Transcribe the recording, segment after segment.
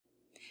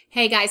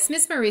Hey guys,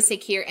 Ms.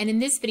 Marusik here, and in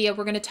this video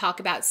we're going to talk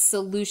about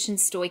solution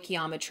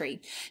stoichiometry.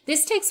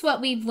 This takes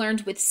what we've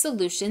learned with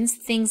solutions,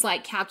 things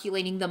like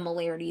calculating the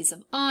molarities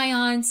of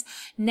ions,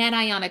 net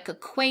ionic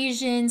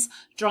equations,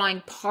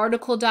 drawing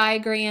particle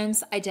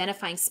diagrams,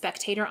 identifying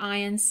spectator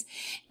ions,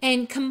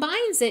 and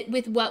combines it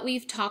with what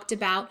we've talked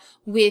about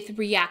with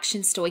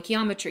reaction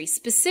stoichiometry,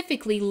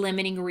 specifically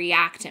limiting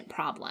reactant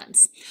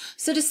problems.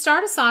 So to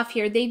start us off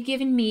here, they've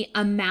given me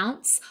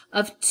amounts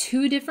of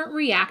two different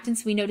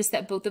reactants. We notice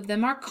that both of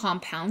them are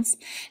compounds.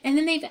 And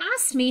then they've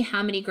asked me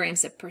how many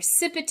grams of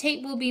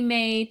precipitate will be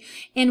made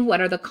and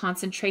what are the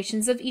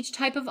concentrations of each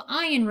type of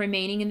ion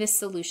remaining in this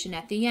solution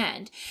at the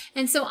end.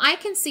 And so I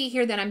can see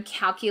here that I'm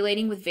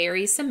calculating with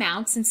various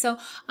amounts. And so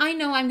I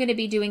know I'm going to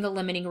be doing a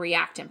limiting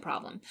reactant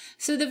problem.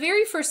 So the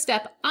very first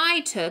step I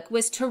took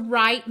was to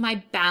write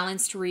my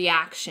balanced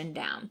reaction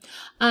down.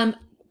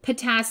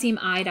 Potassium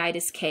iodide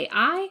is Ki.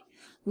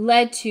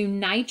 Lead to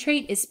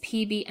nitrate is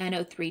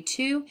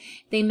PbNO32.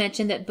 They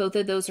mentioned that both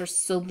of those are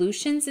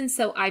solutions, and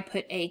so I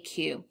put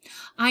AQ.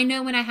 I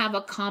know when I have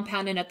a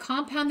compound and a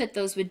compound that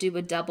those would do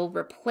a double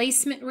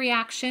replacement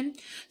reaction.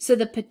 So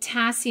the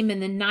potassium and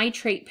the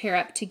nitrate pair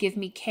up to give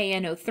me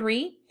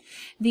KNO3.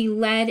 The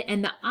lead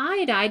and the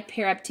iodide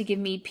pair up to give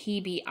me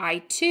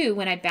PbI2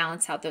 when I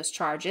balance out those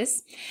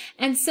charges.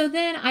 And so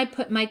then I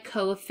put my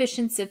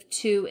coefficients of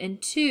 2 and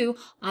 2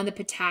 on the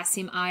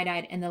potassium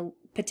iodide and the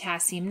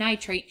potassium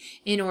nitrate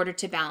in order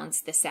to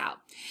balance this out.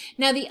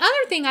 Now the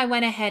other thing I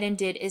went ahead and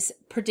did is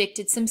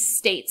predicted some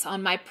states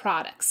on my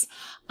products.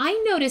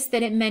 I noticed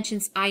that it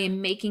mentions I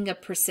am making a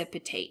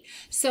precipitate.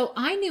 So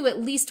I knew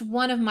at least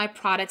one of my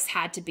products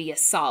had to be a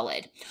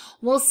solid.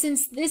 Well,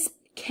 since this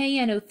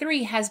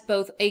KNO3 has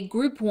both a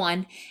group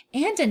 1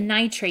 and a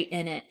nitrate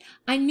in it,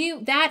 I knew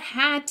that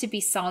had to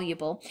be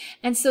soluble,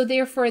 and so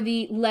therefore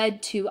the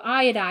lead to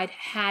iodide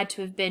had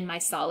to have been my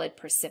solid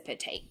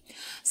precipitate.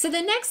 So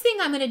the next thing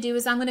I'm going to do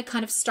is I'm going to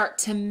kind of start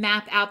to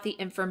map out the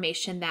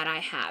information that I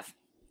have.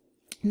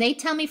 They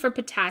tell me for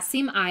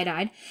potassium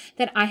iodide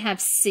that I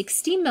have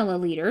 60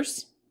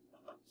 milliliters.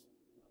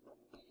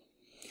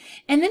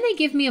 And then they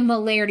give me a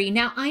molarity.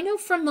 Now, I know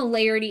from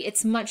molarity,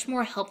 it's much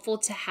more helpful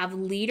to have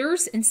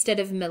liters instead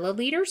of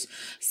milliliters.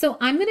 So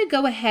I'm going to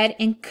go ahead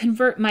and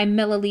convert my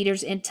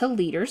milliliters into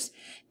liters.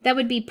 That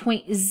would be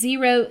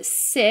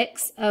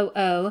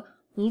 0.0600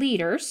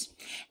 liters.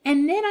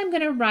 And then I'm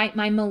going to write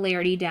my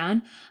molarity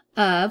down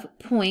of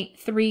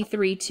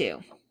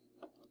 0.332.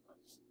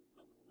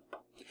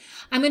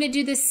 I'm going to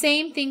do the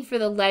same thing for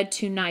the lead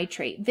to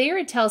nitrate. There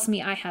it tells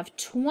me I have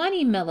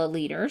 20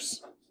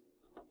 milliliters,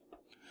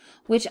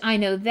 which I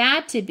know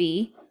that to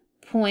be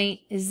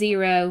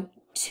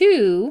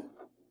 0.02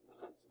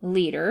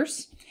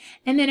 liters.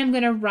 And then I'm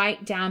going to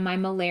write down my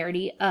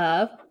molarity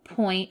of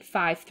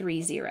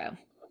 0.530.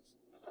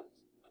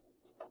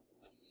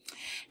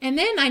 And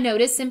then I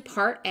notice in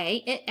part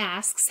A, it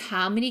asks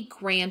how many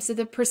grams of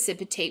the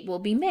precipitate will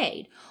be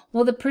made.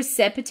 Well, the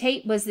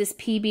precipitate was this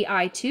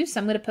PbI2, so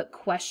I'm going to put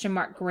question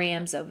mark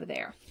grams over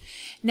there.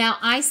 Now,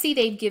 I see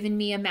they've given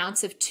me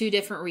amounts of two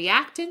different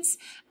reactants,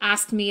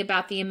 asked me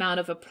about the amount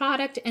of a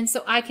product, and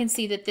so I can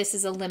see that this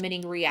is a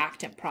limiting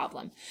reactant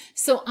problem.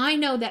 So I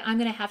know that I'm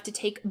going to have to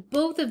take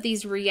both of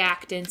these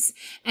reactants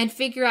and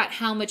figure out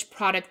how much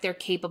product they're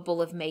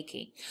capable of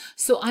making.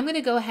 So I'm going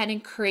to go ahead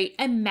and create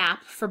a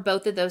map for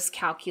both of those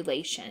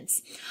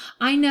calculations.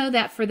 I know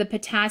that for the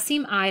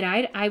potassium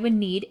iodide, I would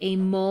need a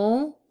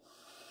mole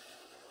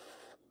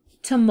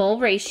to mole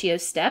ratio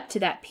step to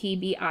that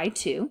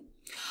PbI2.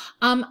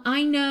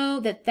 I know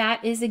that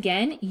that is,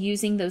 again,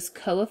 using those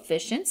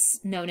coefficients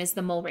known as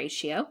the mole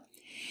ratio.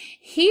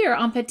 Here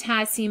on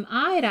potassium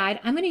iodide,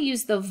 I'm going to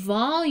use the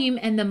volume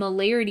and the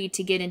molarity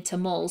to get into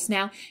moles.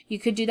 Now, you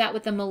could do that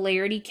with a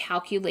molarity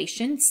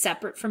calculation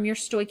separate from your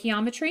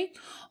stoichiometry,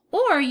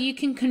 or you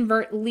can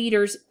convert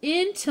liters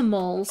into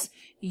moles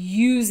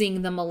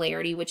using the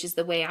molarity, which is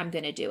the way I'm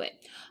going to do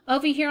it.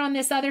 Over here on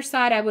this other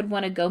side, I would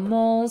want to go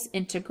moles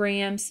into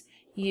grams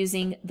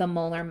using the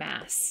molar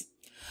mass.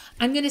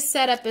 I'm going to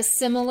set up a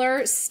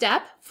similar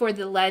step for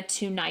the lead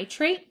to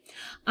nitrate.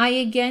 I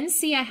again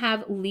see I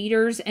have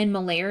liters and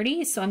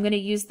molarity, so I'm going to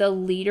use the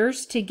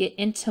liters to get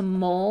into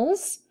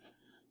moles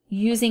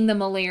using the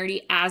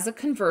molarity as a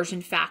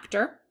conversion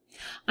factor.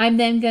 I'm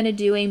then going to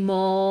do a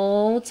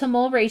mole to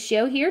mole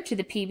ratio here to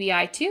the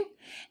PbI2,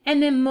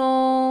 and then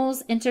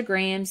moles into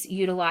grams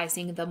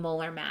utilizing the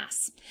molar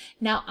mass.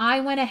 Now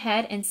I went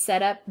ahead and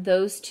set up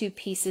those two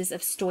pieces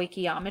of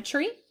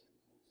stoichiometry.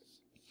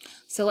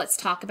 So let's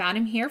talk about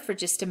them here for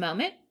just a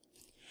moment.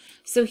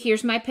 So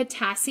here's my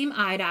potassium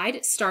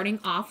iodide starting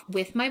off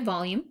with my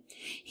volume.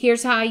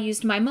 Here's how I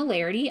used my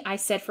molarity. I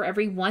said for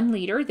every 1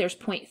 liter, there's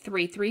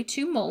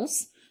 0.332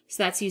 moles.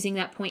 So that's using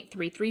that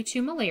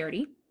 0.332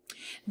 molarity.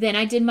 Then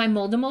I did my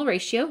mole-to-mole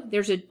ratio.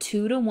 There's a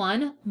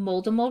 2-to-1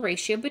 mole-to-mole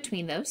ratio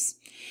between those.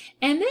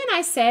 And then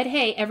I said,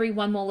 hey, every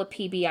 1 mole of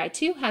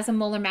PbI2 has a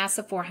molar mass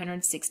of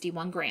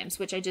 461 grams,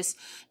 which I just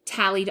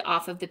tallied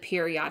off of the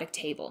periodic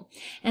table.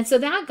 And so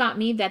that got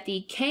me that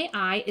the Ki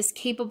is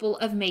capable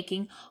of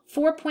making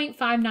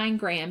 4.59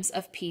 grams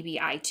of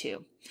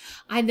PbI2.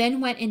 I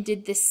then went and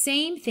did the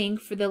same thing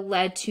for the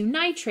lead 2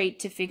 nitrate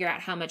to figure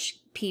out how much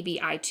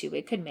PbI2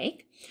 it could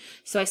make.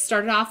 So I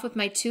started off with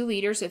my 2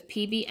 liters of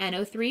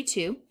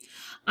PbNO32.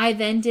 I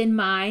then did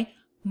my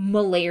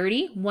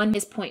molarity. 1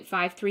 is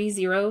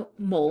 0.530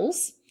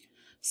 moles.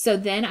 So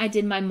then I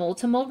did my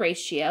mole-to-mole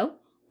ratio.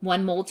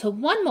 1 mole to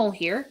 1 mole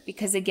here,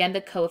 because again,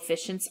 the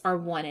coefficients are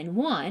 1 and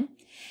 1.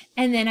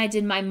 And then I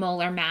did my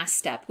molar mass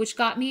step, which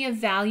got me a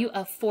value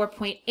of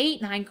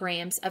 4.89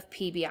 grams of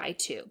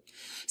PbI2.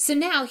 So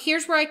now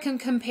here's where I can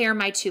compare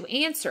my 2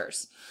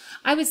 answers.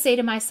 I would say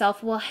to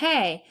myself, well,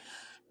 hey,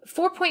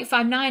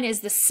 4.59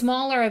 is the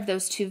smaller of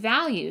those 2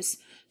 values.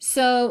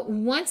 So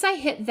once I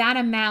hit that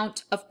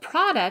amount of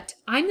product,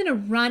 I'm going to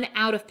run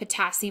out of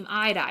potassium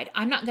iodide.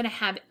 I'm not going to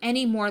have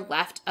any more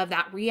left of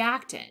that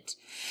reactant.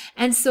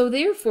 And so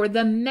therefore,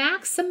 the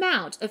max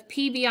amount of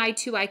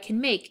PbI2 I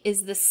can make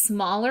is the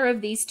smaller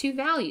of these 2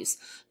 values,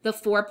 the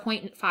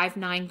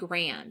 4.59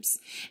 grams.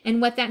 And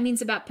what that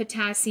means about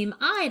potassium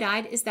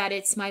iodide is that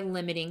it's my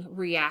limiting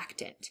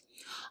reactant.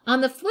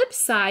 On the flip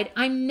side,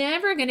 I'm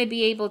never going to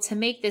be able to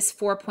make this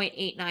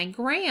 4.89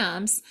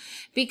 grams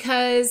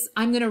because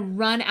I'm going to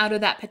run out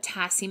of that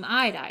potassium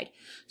iodide.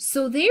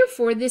 So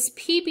therefore, this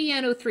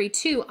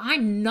PbNO32,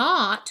 I'm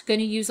not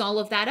going to use all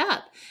of that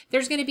up.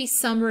 There's going to be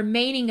some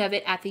remaining of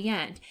it at the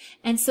end.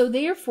 And so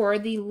therefore,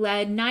 the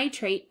lead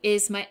nitrate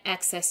is my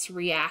excess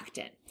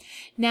reactant.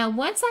 Now,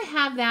 once I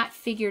have that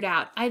figured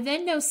out, I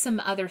then know some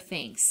other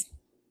things.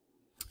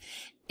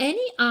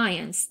 Any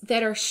ions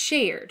that are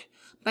shared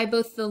by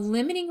both the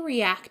limiting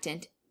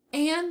reactant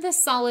and the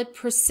solid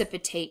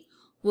precipitate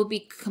will be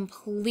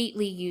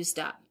completely used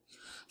up.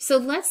 So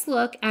let's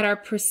look at our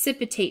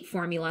precipitate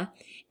formula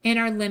and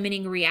our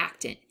limiting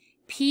reactant,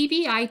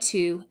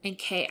 PbI2 and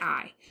Ki.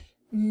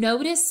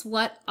 Notice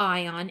what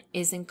ion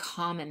is in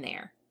common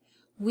there.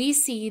 We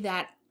see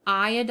that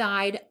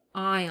iodide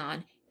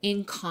ion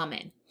in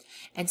common.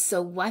 And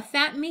so what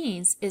that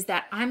means is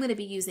that I'm going to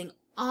be using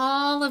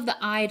all of the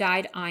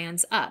iodide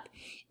ions up.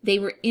 They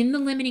were in the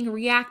limiting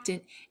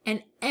reactant,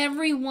 and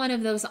every one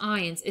of those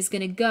ions is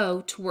going to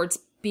go towards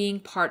being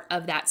part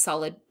of that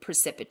solid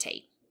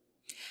precipitate.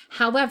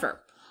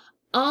 However,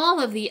 all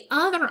of the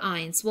other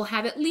ions will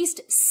have at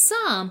least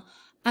some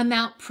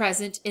amount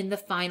present in the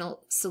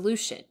final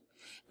solution.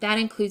 That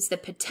includes the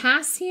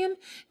potassium,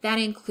 that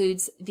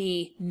includes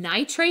the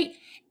nitrate,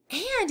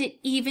 and it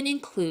even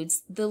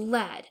includes the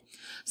lead.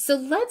 So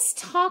let's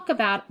talk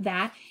about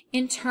that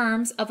in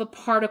terms of a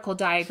particle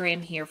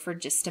diagram here for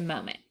just a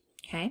moment.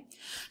 Okay,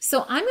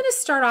 so I'm going to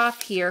start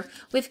off here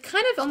with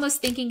kind of almost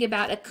thinking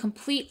about a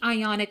complete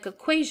ionic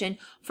equation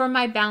for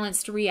my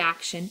balanced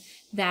reaction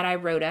that I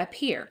wrote up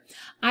here.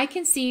 I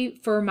can see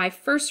for my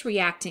first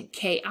reactant,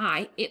 Ki,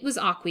 it was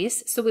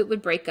aqueous, so it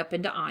would break up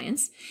into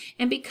ions.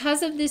 And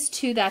because of this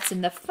 2 that's in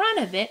the front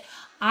of it,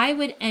 I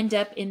would end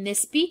up in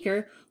this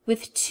beaker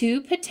with 2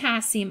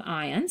 potassium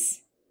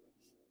ions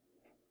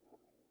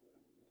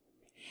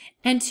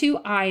and 2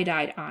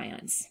 iodide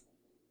ions.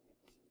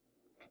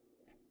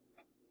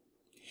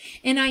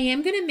 And I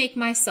am going to make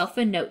myself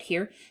a note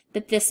here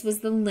that this was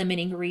the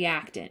limiting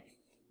reactant.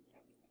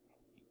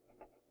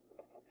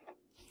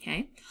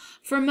 Okay.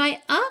 For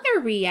my other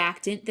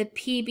reactant, the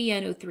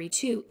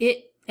PbNO32,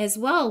 it as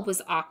well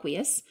was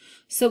aqueous,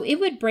 so it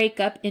would break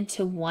up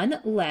into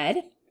 1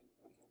 lead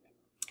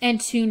and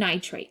 2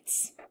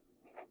 nitrates.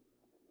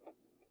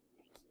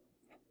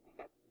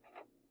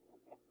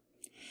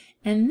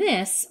 And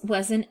this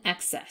was an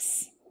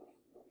excess.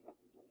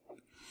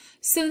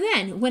 So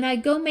then, when I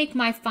go make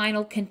my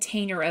final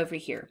container over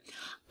here,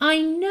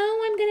 I know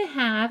I'm going to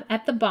have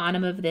at the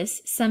bottom of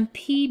this some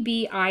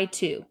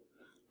PbI2.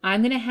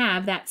 I'm going to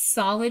have that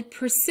solid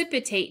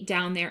precipitate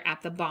down there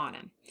at the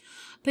bottom.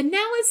 But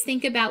now let's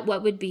think about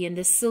what would be in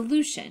this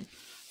solution.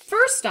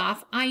 First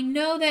off, I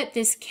know that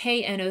this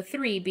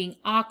KNO3 being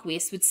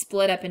aqueous would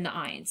split up into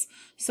ions.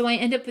 So I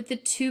end up with the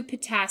 2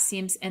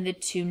 potassiums and the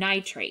 2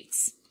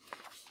 nitrates.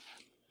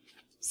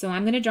 So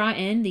I'm going to draw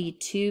in the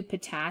 2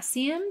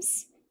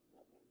 potassiums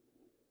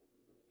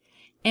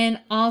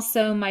and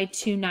also my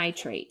 2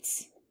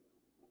 nitrates.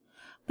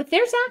 But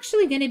there's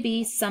actually going to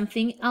be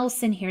something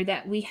else in here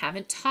that we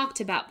haven't talked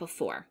about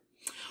before.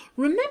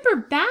 Remember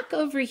back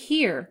over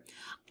here,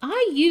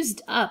 I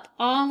used up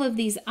all of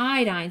these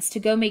iodines to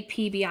go make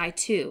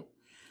PbI2.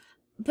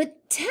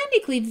 But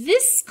technically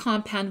this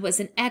compound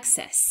was an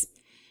excess.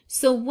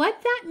 So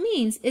what that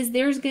means is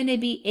there's going to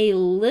be a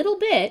little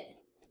bit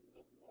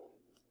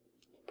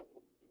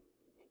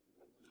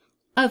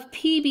of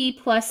Pb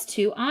plus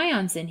 2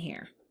 ions in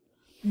here.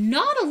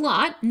 Not a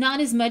lot, not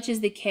as much as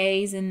the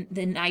Ks and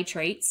the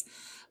nitrates,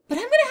 but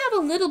I'm going to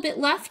have a little bit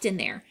left in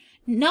there.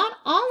 Not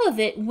all of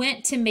it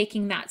went to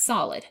making that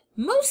solid.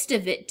 Most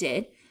of it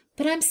did,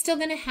 but I'm still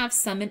going to have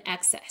some in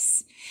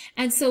excess.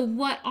 And so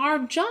what our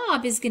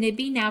job is going to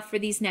be now for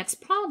these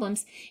next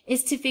problems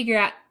is to figure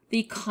out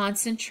the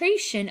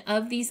concentration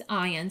of these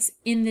ions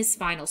in this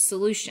final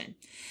solution.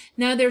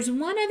 Now, there's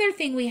one other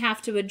thing we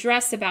have to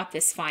address about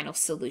this final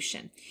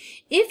solution.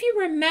 If you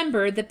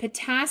remember, the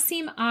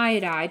potassium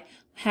iodide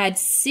had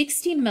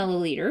 60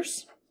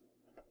 milliliters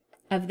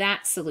of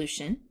that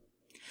solution.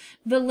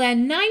 The lead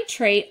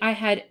nitrate, I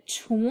had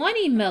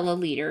 20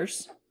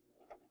 milliliters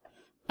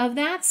of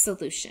that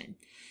solution.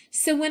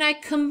 So when I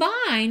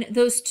combine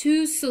those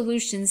two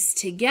solutions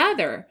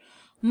together,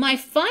 my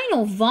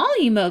final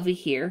volume over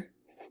here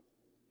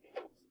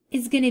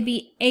is going to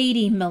be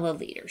 80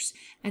 milliliters.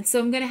 And so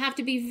I'm going to have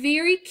to be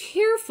very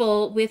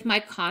careful with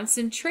my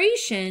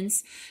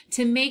concentrations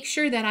to make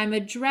sure that I'm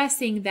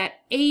addressing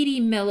that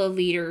 80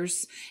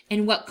 milliliters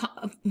and what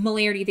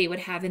molarity they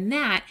would have in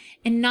that,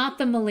 and not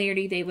the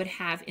molarity they would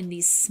have in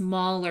these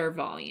smaller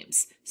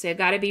volumes. So I've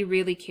got to be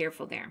really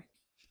careful there.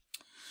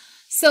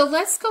 So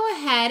let's go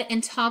ahead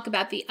and talk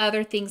about the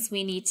other things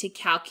we need to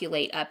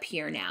calculate up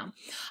here now.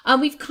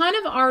 We've kind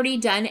of already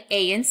done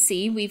A and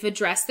C. We've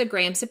addressed the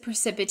grams of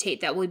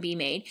precipitate that would be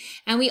made,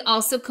 and we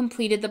also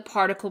completed the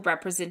particle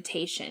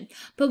representation.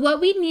 But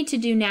what we need to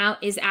do now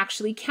is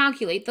actually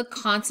calculate the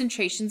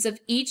concentrations of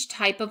each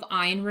type of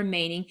ion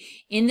remaining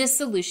in the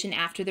solution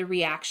after the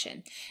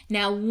reaction.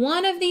 Now,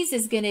 one of these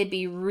is going to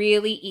be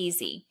really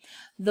easy.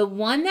 The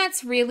one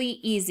that's really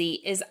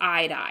easy is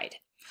iodide.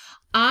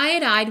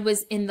 Iodide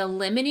was in the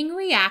limiting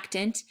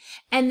reactant,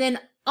 and then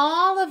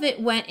all of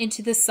it went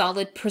into the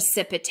solid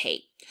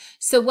precipitate.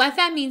 So what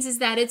that means is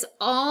that it's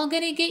all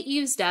going to get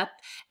used up,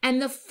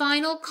 and the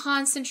final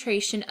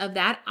concentration of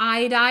that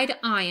iodide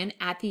ion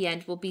at the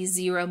end will be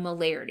 0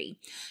 molarity.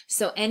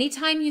 So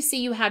anytime you see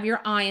you have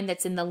your ion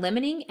that's in the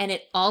limiting and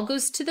it all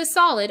goes to the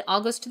solid, all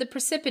goes to the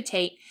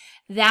precipitate,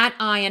 that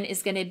ion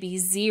is going to be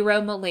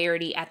 0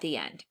 molarity at the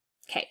end.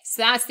 Okay,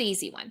 so that's the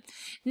easy one.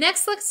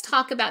 Next, let's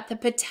talk about the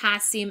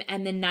potassium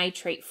and the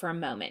nitrate for a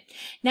moment.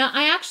 Now,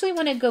 I actually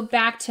want to go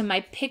back to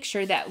my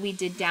picture that we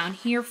did down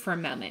here for a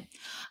moment.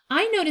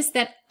 I noticed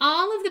that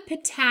all of the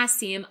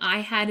potassium I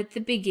had at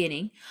the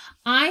beginning,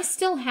 I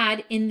still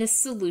had in the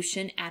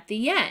solution at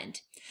the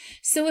end.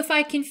 So if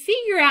I can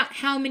figure out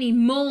how many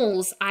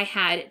moles I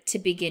had to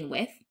begin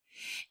with,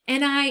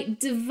 and I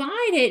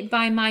divide it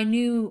by my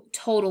new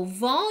total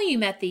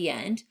volume at the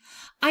end,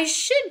 I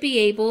should be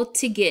able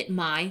to get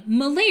my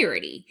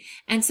molarity.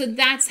 And so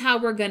that's how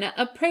we're going to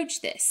approach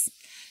this.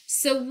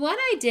 So what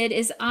I did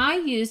is I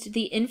used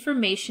the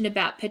information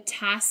about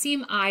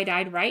potassium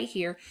iodide right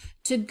here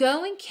to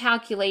go and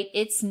calculate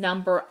its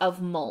number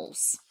of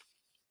moles.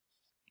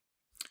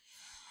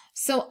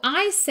 So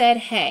I said,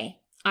 hey,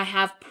 I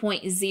have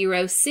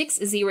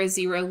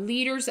 0.0600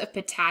 liters of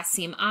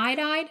potassium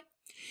iodide.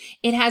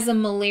 It has a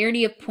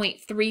molarity of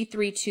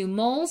 0.332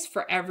 moles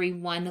for every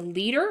 1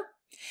 liter.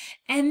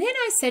 And then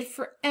I said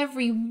for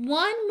every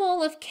 1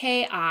 mole of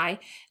Ki,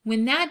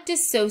 when that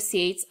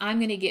dissociates, I'm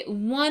going to get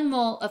 1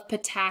 mole of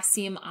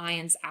potassium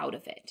ions out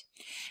of it.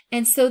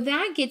 And so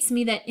that gets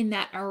me that in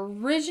that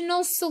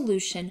original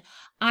solution,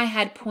 I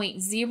had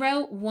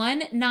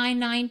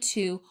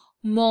 0.01992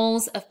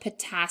 moles of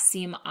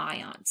potassium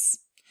ions.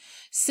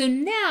 So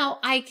now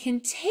I can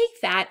take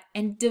that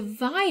and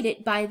divide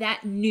it by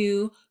that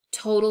new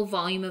total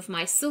volume of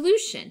my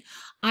solution.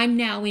 I'm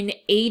now in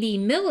 80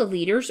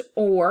 milliliters,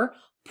 or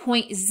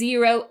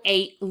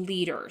 0.08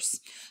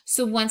 liters.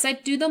 So once I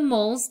do the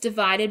moles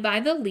divided by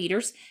the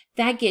liters,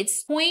 that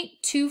gets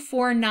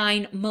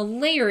 0.249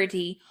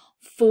 molarity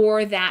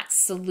for that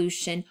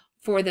solution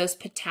for those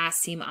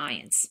potassium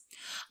ions.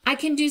 I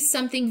can do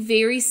something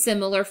very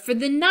similar for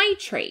the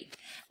nitrate.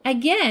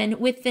 Again,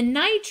 with the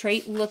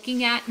nitrate,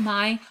 looking at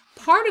my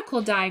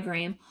particle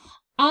diagram,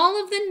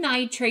 all of the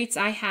nitrates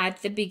I had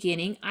at the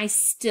beginning, I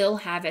still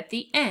have at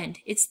the end.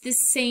 It's the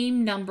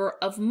same number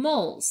of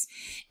moles.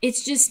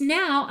 It's just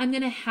now I'm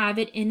going to have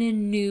it in a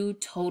new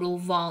total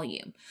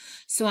volume.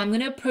 So I'm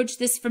going to approach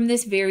this from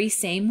this very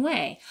same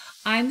way.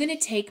 I'm going to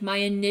take my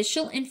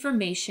initial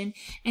information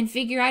and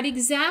figure out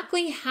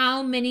exactly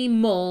how many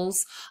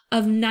moles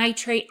of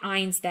nitrate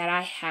ions that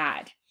I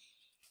had.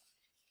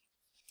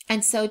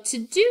 And so to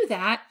do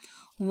that,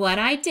 what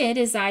I did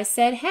is I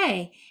said,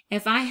 hey,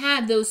 if I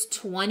had those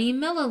 20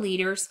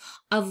 milliliters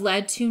of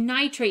lead-2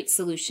 nitrate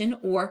solution,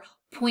 or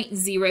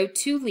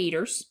 0.02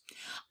 liters,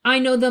 I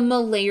know the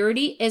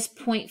molarity is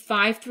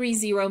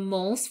 0.530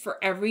 moles for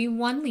every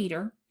 1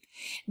 liter.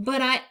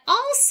 But I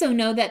also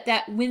know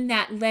that when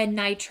that lead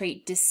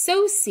nitrate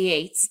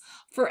dissociates,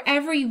 for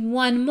every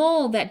 1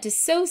 mole that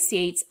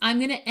dissociates, I'm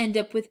going to end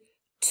up with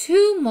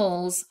 2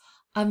 moles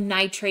of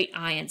nitrate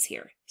ions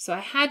here. So I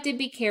had to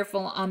be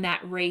careful on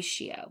that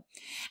ratio.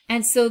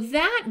 And so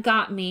that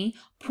got me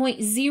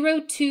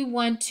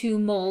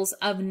 0.0212 moles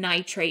of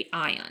nitrate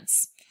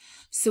ions.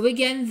 So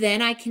again,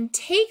 then I can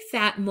take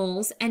that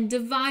moles and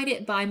divide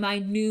it by my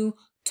new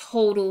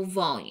total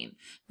volume.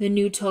 The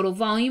new total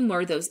volume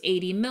were those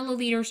 80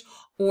 milliliters,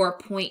 or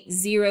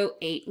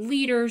 0.08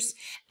 liters.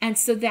 And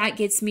so that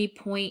gets me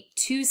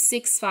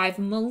 0.265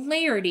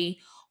 molarity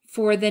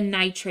for the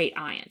nitrate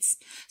ions.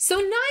 So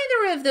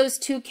neither of those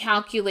two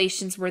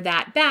calculations were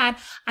that bad.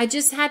 I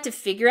just had to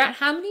figure out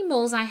how many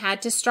moles I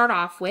had to start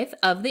off with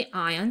of the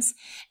ions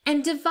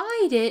and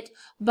divide it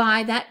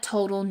by that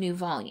total new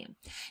volume.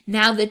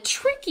 Now the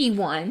tricky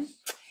one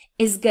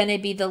is going to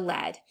be the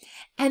lead.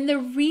 And the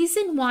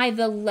reason why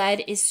the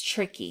lead is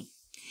tricky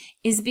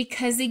is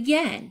because,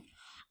 again,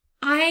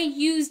 I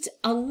used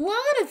a lot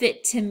of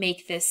it to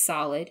make this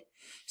solid.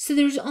 So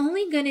there's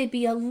only going to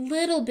be a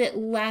little bit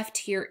left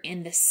here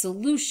in the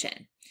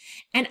solution.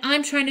 And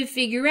I'm trying to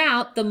figure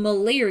out the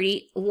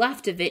molarity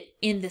left of it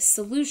in the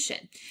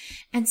solution.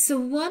 And so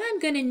what I'm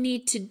going to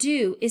need to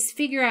do is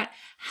figure out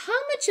how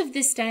much of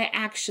this did I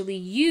actually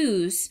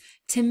use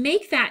to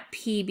make that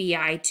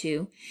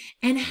PbI2,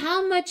 and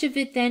how much of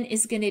it then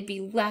is going to be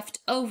left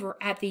over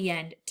at the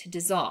end to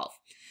dissolve.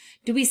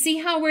 Do we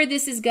see where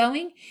this is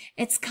going?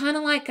 It's kind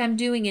of like I'm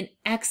doing an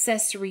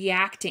excess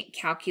reactant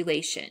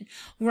calculation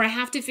where I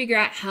have to figure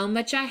out how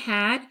much I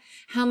had,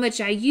 how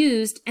much I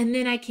used, and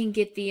then I can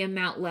get the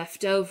amount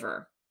left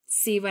over.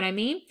 See what I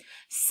mean?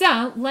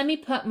 So let me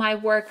put my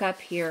work up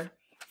here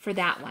for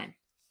that one.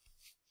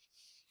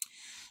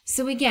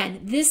 So again,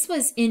 this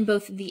was in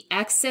both the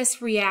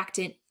excess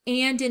reactant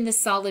and in the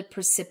solid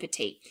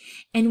precipitate.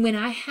 And when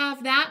I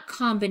have that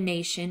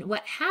combination,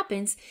 what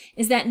happens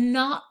is that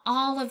not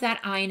all of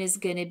that ion is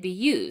going to be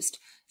used.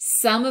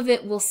 Some of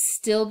it will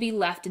still be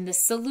left in the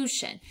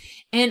solution.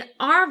 And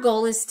our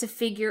goal is to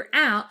figure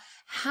out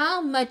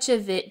how much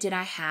of it did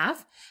I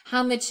have,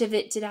 how much of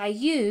it did I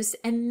use,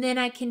 and then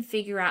I can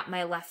figure out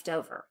my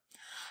leftover.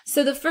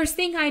 So the first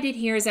thing I did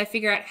here is I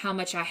figured out how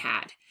much I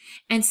had.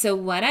 And so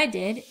what I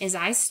did is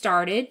I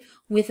started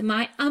with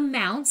my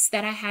amounts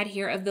that I had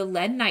here of the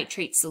lead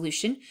nitrate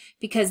solution,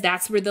 because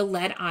that's where the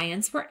lead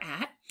ions were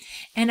at.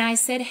 And I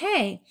said,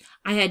 hey,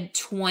 I had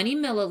 20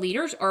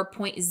 milliliters or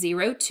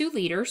 0.02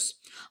 liters.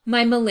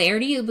 My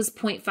molarity, it was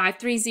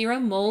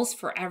 0.530 moles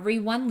for every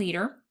 1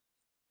 liter.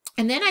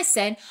 And then I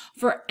said,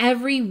 for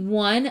every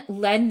 1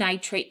 lead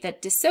nitrate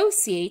that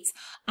dissociates,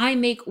 I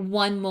make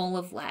 1 mole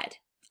of lead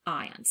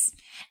ions.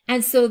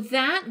 And so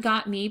that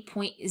got me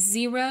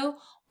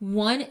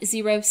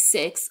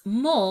 0.0106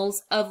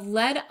 moles of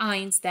lead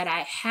ions that I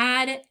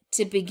had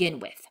to begin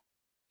with.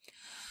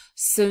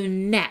 So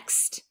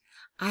next,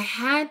 I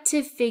had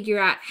to figure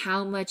out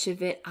how much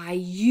of it I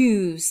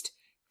used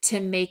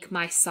to make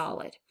my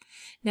solid.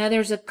 Now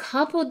there's a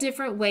couple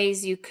different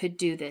ways you could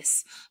do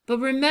this, but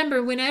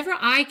remember, whenever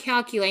I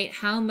calculate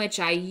how much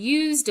I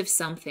used of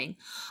something,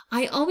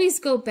 I always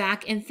go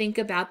back and think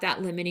about that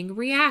limiting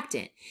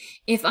reactant.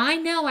 If I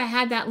know I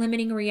had that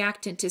limiting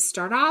reactant to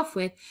start off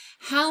with,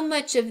 how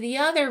much of the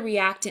other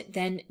reactant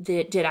then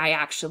did I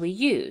actually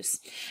use?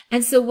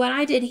 And so what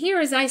I did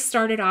here is I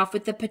started off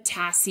with the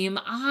potassium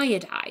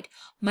iodide,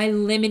 my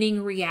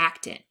limiting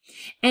reactant.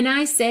 And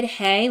I said,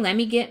 hey, let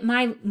me get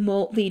my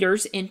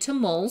liters into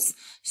moles.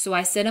 So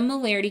I set a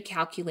molarity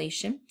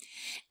calculation.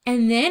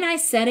 And then I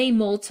set a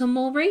mole to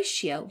mole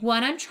ratio.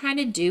 What I'm trying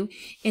to do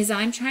is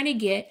I'm trying to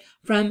get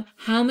from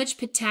how much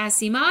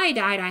potassium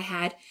iodide I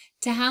had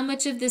to how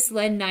much of this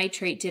lead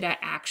nitrate did I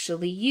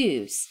actually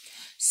use.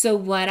 So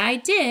what I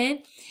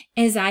did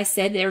is I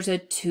said there's a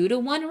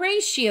 2-to-1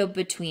 ratio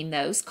between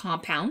those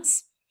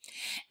compounds.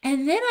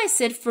 And then I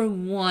said for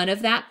one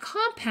of that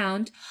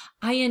compound,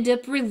 I end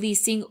up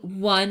releasing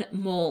 1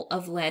 mole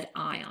of lead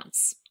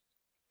ions.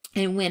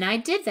 And when I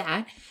did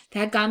that,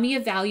 that got me a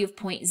value of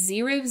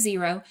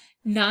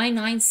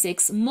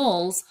 0.00996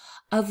 moles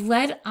of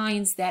lead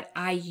ions that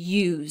I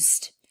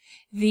used.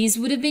 These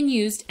would have been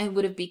used and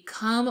would have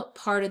become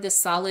part of the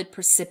solid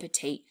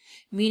precipitate,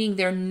 meaning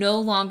they're no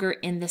longer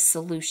in the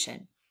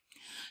solution.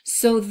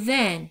 So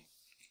then,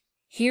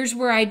 here's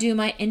where I do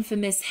my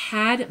infamous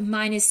had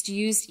minus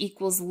used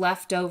equals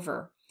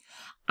leftover.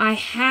 I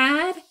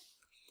had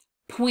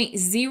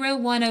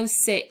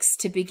 0.0106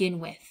 to begin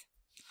with.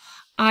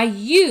 I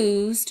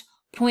used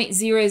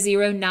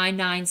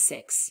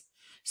 0.00996.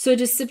 So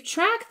to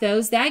subtract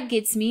those, that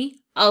gets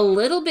me a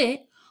little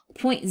bit,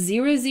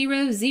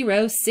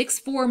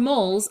 0.00064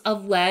 moles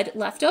of lead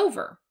left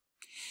over.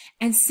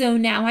 And so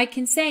now I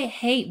can say,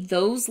 hey,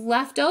 those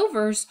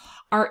leftovers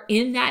are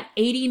in that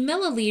 80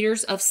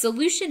 milliliters of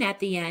solution at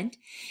the end.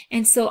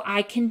 And so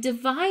I can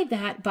divide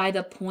that by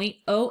the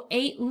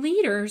 0.08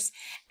 liters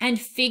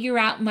and figure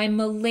out my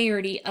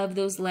molarity of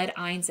those lead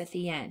ions at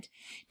the end.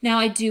 Now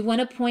I do want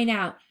to point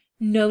out,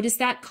 notice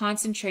that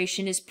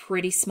concentration is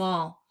pretty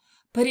small,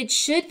 but it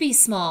should be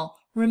small.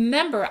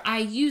 Remember, I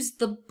used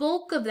the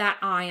bulk of that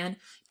ion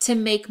to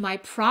make my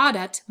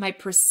product, my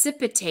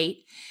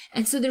precipitate,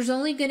 and so there's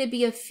only going to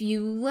be a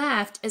few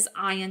left as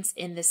ions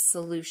in this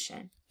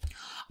solution.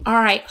 All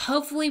right,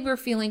 hopefully we're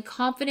feeling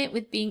confident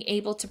with being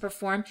able to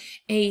perform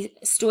a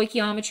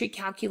stoichiometry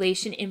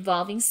calculation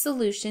involving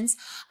solutions.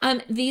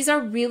 These are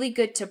really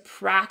good to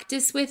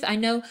practice with. I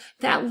know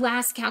that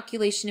last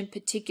calculation in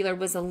particular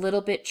was a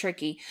little bit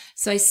tricky,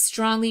 so I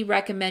strongly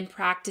recommend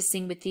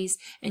practicing with these,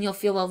 and you'll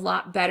feel a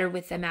lot better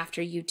with them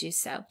after you do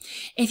so.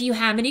 If you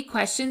have any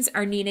questions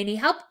or need any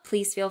help,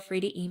 please feel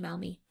free to email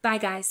me. Bye,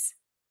 guys.